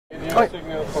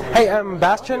Hey, I'm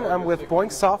Bastian. I'm with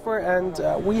Boinx Software, and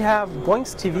we have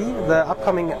Boinx TV, the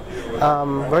upcoming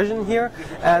version here.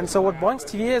 And so what Boinx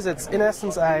TV is, it's in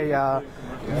essence a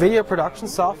video production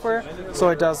software. So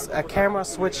it does camera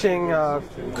switching,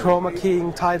 chroma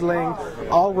keying, titling,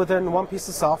 all within one piece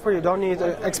of software. You don't need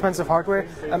expensive hardware,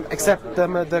 except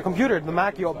the computer, the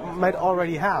Mac you might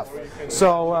already have.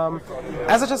 So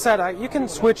as I just said, you can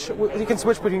switch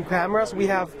between cameras. We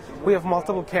have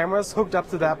multiple cameras hooked up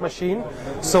to that machine.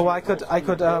 So I could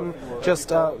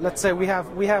just let's say we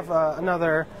have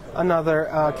another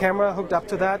camera hooked up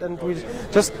to that, and we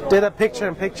just did a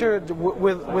picture-in-picture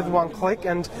with one click.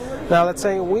 And now let's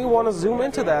say we want to zoom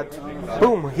into that.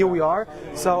 Boom! Here we are.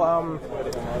 So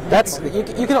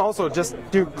you can also just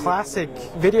do classic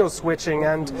video switching,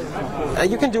 and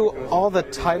you can do all the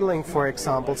titling, for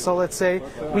example. So let's say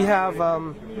we have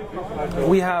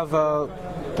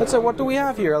let's say, what do we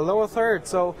have here? A lower third.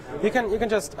 So you can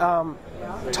just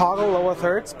toggle lower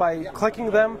thirds by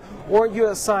clicking them, or you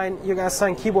assign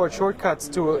keyboard shortcuts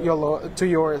to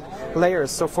your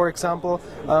layers. So for example,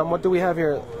 what do we have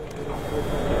here?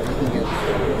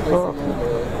 Oh,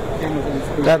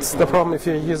 that's the problem if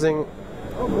you're using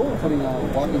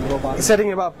setting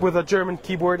it up with a German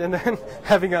keyboard and then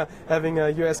having a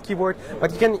US keyboard.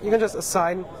 But you can just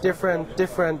assign different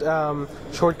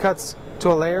shortcuts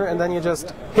to a layer, and then you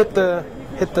just hit the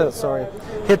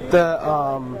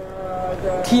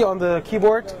key on the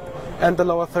keyboard, and the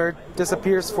lower third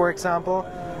disappears, for example.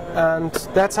 And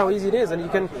that's how easy it is. And we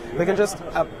can just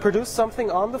produce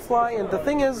something on the fly. And the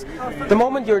thing is, the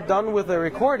moment you're done with the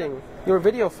recording, your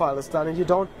video file is done, and you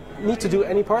don't need to do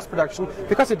any post-production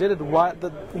because you did it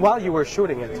while you were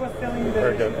shooting it.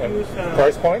 Very good. And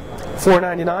price point?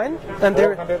 $499, and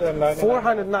there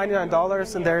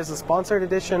 $499, and there is a sponsored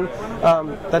edition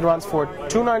that runs for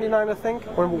 $299, I think,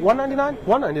 or $199,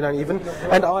 $199 even.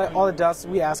 And all it does,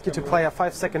 we ask you to play a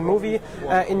 5-second movie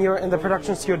in the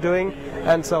productions you're doing,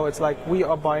 and so it's like we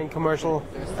are buying commercial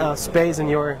space in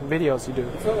your videos you do.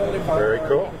 Very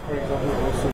cool.